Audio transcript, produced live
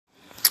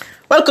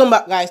Welcome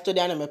back, guys, to the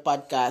anime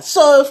podcast.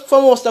 So,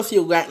 for most of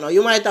you right now,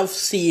 you might have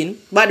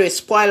seen, by the way,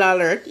 spoiler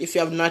alert, if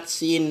you have not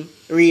seen,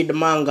 read the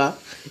manga,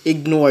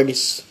 ignore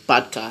this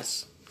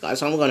podcast.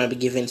 Because I'm going to be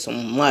giving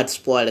some mad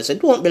spoilers.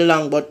 It won't be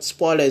long, but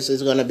spoilers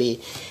is going to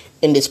be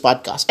in this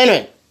podcast.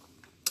 Anyway,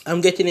 I'm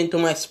getting into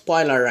my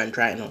spoiler rant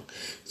right now.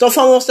 So,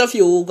 for most of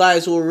you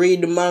guys who read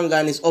the manga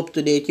and is up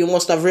to date, you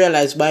must have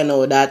realized by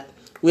now that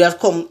we have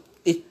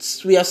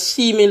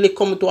seemingly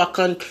come to a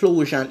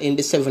conclusion in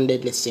the 7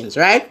 Deadly Sins,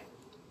 right?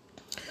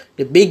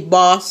 The big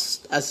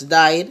boss has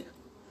died,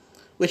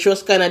 which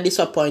was kind of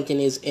disappointing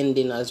his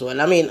ending as well.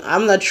 I mean,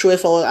 I'm not sure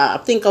if I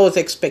think I was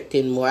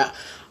expecting more.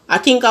 I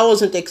think I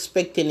wasn't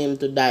expecting him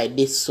to die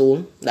this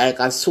soon. Like,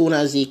 as soon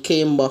as he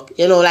came back.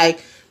 You know,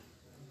 like,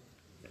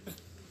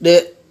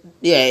 I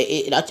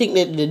think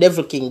the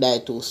Devil King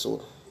died too soon.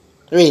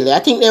 Really, I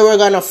think they were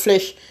gonna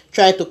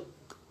try to,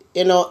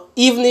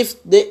 even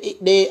if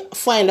they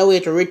find a way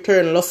to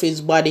return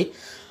Luffy's body,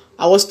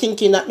 I was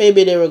thinking that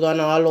maybe they were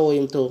gonna allow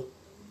him to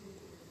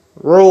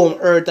roam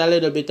Earth a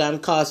little bit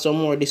and cause some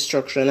more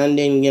destruction, and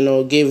then,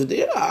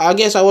 I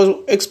guess I was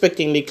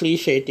expecting the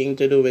cliche thing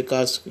to do,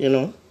 because,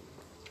 I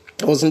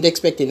wasn't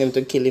expecting them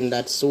to kill him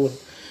that soon.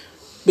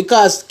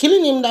 Because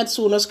killing him that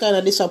soon was kind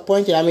of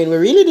disappointing. I mean, we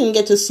really didn't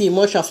get to see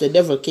much of the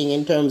Devil King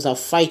in terms of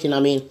fighting.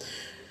 I mean,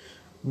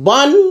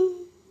 Bun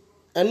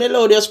and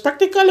Melodious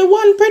practically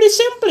won pretty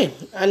simply,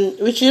 and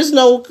which is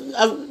now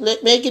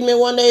making me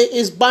wonder,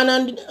 is Bun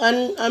and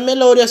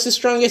Melodious the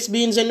strongest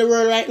beings in the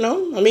world right now?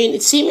 I mean,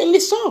 it's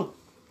seemingly so.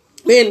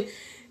 I mean,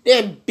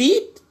 they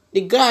beat the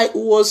guy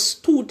who was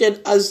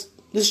touted as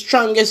the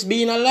strongest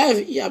being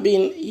alive. Yeah, I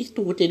mean, he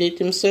touted it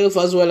himself,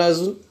 as well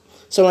as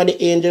some of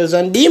the angels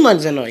and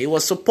demons, He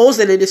was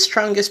supposedly the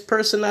strongest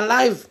person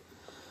alive,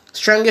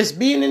 strongest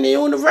being in the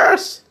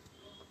universe.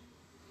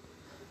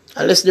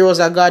 Unless there was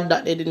a god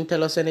that they didn't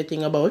tell us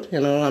anything about,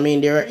 I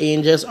mean, there are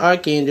angels,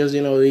 archangels,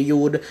 you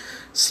would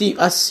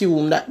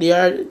assume that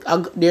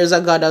there's a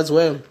god as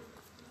well.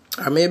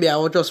 Or maybe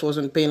I just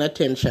wasn't paying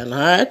attention,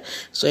 alright?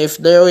 So if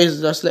there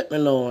is, just let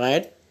me know,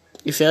 right?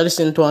 If you're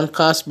listening to on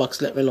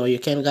Castbox, let me know.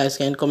 Guys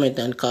can comment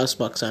on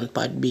Castbox and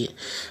Podbean.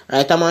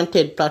 Right, I'm on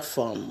TED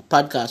platform,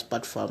 podcast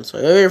platform. So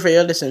if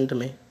you're listening to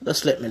me,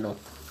 just let me know.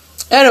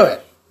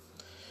 Anyway.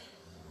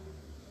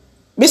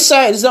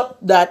 Besides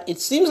that, it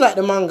seems like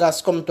the manga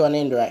has come to an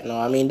end right now.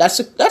 I mean, that's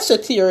a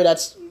theory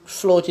that's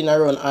floating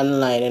around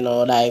online,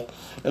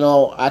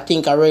 I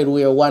think I read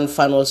where one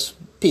fan was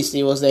pissed.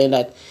 He was saying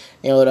that,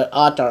 the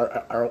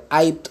author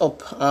hyped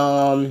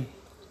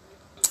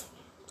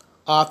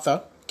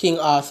up King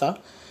Arthur,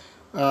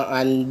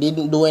 and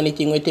didn't do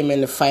anything with him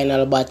in the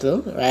final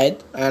battle,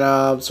 right?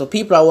 And so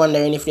people are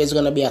wondering if there's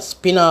going to be a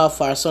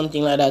spin-off or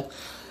something like that.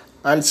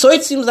 And so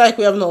it seems like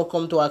we have now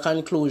come to a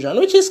conclusion,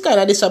 which is kind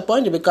of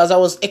disappointing, because I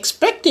was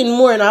expecting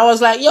more, and I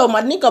was like, yo,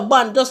 my nigga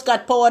Band just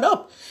got powered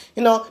up.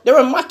 They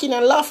were mocking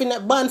and laughing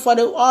at Band for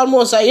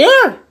almost a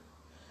year.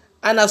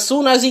 And as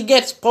soon as he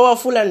gets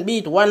powerful and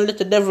beat one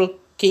little Devil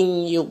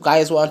King, you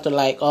guys want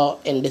to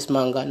end this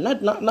manga.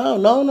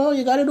 No,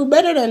 you gotta do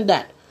better than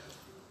that.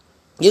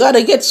 You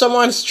gotta get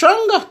someone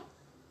stronger.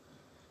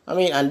 I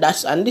mean, and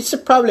this is a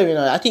problem,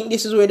 I think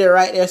this is where they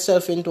write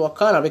themselves into a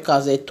corner,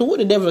 because they took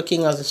the Devil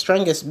King as the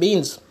strongest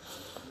beings.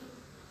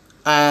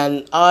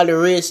 And all the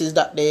races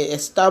that they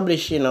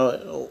establish,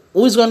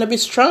 who's going to be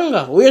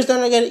stronger? Where's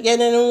going to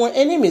get any more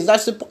enemies?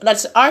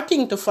 That's our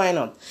thing to find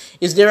out.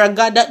 Is there a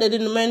god that they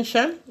didn't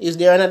mention? Is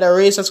there another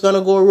race that's going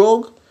to go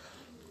rogue?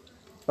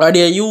 Are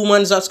there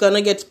humans that's going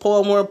to get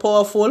more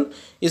powerful?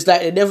 Is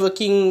like the Devil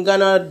King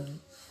gonna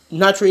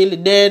not really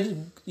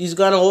dead? He's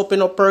gonna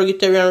open up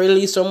purgatory and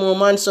release some more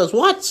monsters.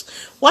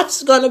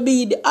 What's gonna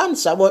be the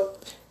answer?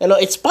 But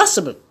it's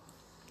possible.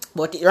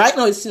 But right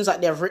now it seems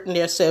like they've written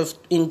themselves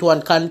into a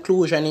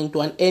conclusion,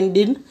 into an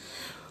ending.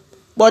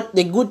 But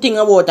the good thing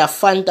about a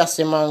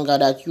fantasy manga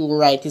that you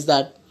write is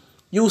that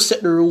you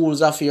set the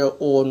rules of your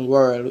own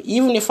world.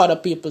 Even if other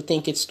people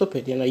think it's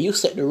stupid, you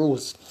set the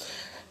rules.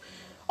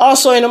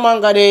 Also in the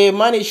manga, they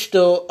managed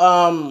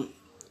to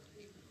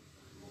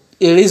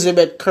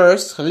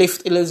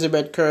lift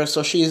Elizabeth curse,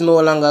 so she's no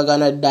longer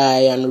gonna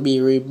die and be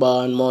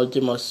reborn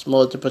multiple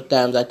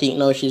times. I think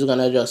now she's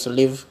gonna just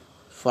live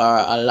for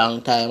a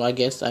long time, I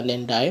guess, and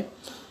then die.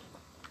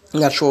 I'm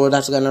not sure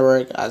that's gonna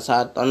work.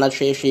 I'm not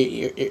sure if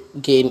she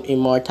gain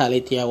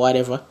immortality or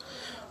whatever.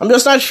 I'm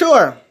just not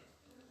sure.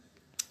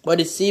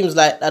 But it seems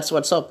like that's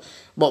what's up.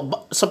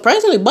 But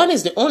surprisingly, Bun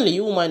is the only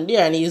human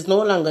there, and he's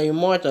no longer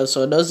immortal.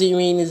 So does it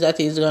mean that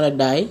he's gonna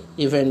die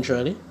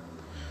eventually?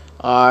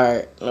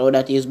 Or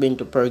that he's been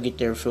to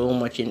purgatory for how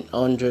much, in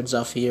hundreds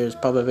of years,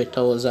 probably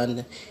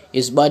thousands.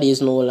 His body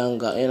is no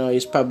longer,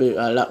 he's probably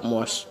a lot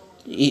more.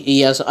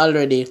 He has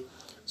already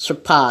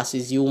surpassed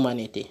his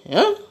humanity.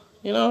 Yeah?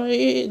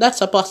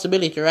 That's a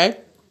possibility, right?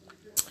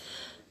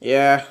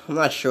 Yeah, I'm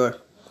not sure.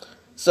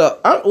 So,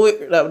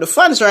 the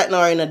fans right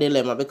now are in a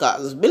dilemma,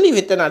 because, believe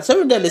it or not,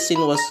 7 Deadly Sin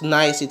was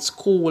nice, it's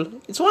cool,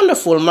 it's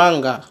wonderful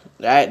manga,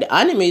 right? The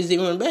anime is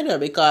even better,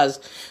 because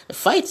the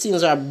fight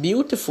scenes are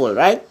beautiful,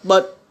 right?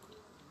 But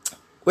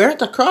we're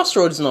at a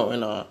crossroads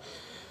now,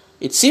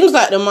 It seems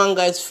like the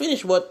manga is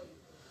finished, but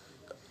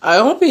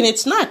I'm hoping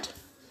it's not.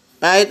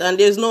 Right? And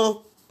there's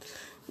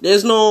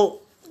no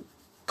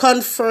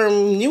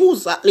confirmed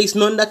news, at least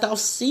none that I've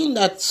seen,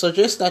 that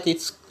suggests that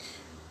it's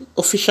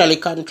officially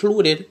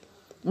concluded.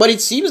 But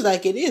it seems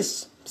like it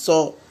is.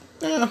 So,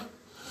 yeah.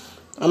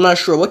 I'm not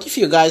sure. What if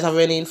you guys have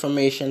any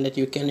information that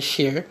you can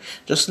share?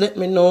 Just let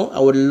me know. I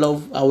would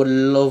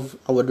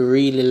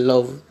really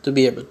love to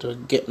be able to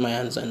get my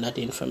hands on that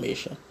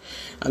information.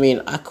 I mean,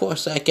 of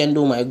course, I can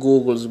do my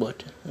Googles,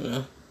 but,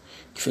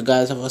 if you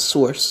guys have a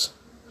source,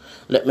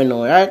 let me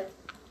know, alright?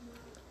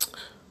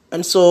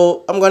 And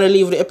so, I'm going to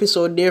leave the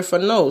episode there for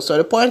now. So,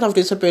 the point of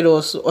this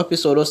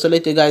episode was to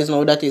let you guys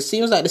know that it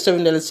seems like the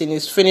 7 Deadly Sin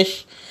is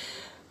finished,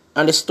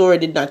 and the story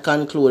did not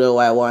conclude how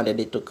I wanted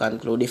it to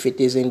conclude, if it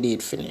is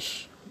indeed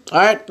finished.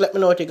 Alright, let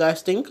me know what you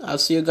guys think. I'll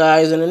see you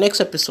guys in the next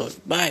episode.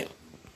 Bye.